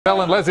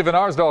And Lesley and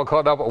Arsdall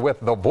caught up with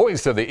the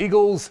voice of the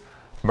Eagles,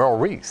 Merrill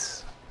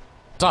Reese.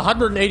 It's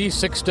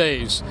 186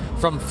 days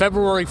from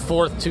February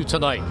 4th to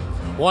tonight.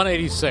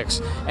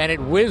 186, and it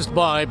whizzed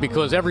by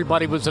because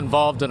everybody was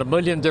involved in a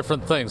million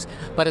different things,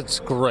 but it's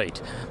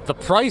great. The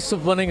price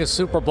of winning a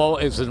Super Bowl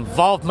is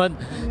involvement,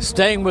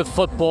 staying with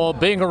football,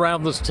 being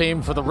around this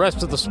team for the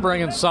rest of the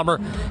spring and summer,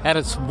 and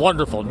it's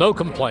wonderful. No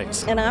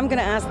complaints. And I'm going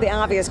to ask the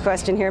obvious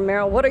question here,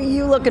 Merrill. What are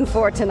you looking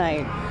for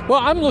tonight? Well,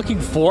 I'm looking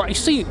for, you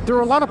see, there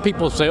are a lot of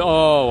people who say,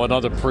 oh,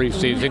 another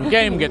preseason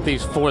game, get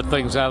these four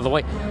things out of the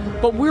way.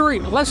 But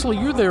Lesley,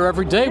 you're there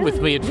every day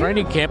with me at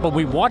training camp, and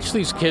we watch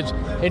these kids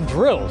in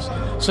drills.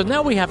 So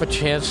now we have a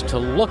chance to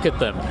look at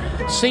them,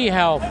 see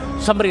how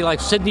somebody like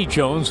Sidney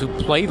Jones, who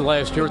played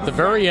last year at the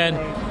very end,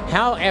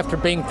 how after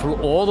being through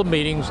all the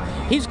meetings,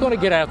 he's going to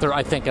get out there,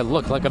 I think, and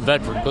look like a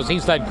veteran because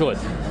he's that good.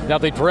 Now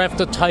they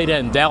draft a tight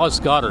end, Dallas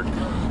Goedert.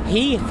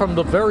 He, from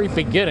the very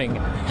beginning,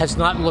 has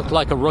not looked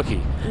like a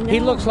rookie. No. He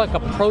looks like a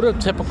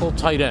prototypical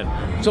tight end.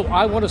 So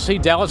I want to see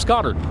Dallas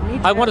Goedert.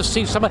 I want to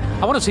see somebody.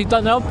 I want to see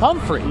Donnell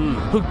Pumphrey,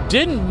 who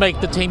didn't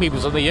make the team. He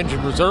was on the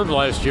injured reserve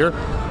last year,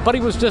 but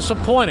he was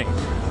disappointing.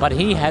 But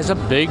he has a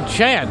big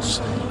chance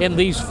in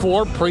these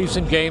four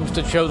preseason games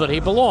to show that he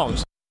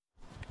belongs.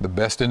 The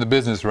best in the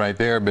business right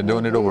there. Been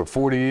doing it over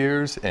 40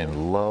 years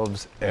and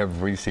loves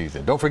every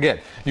season. Don't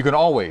forget, you can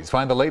always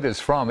find the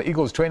latest from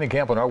Eagles training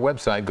camp on our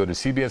website. Go to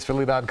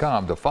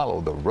cbsphilly.com to follow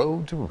the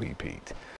road to repeat.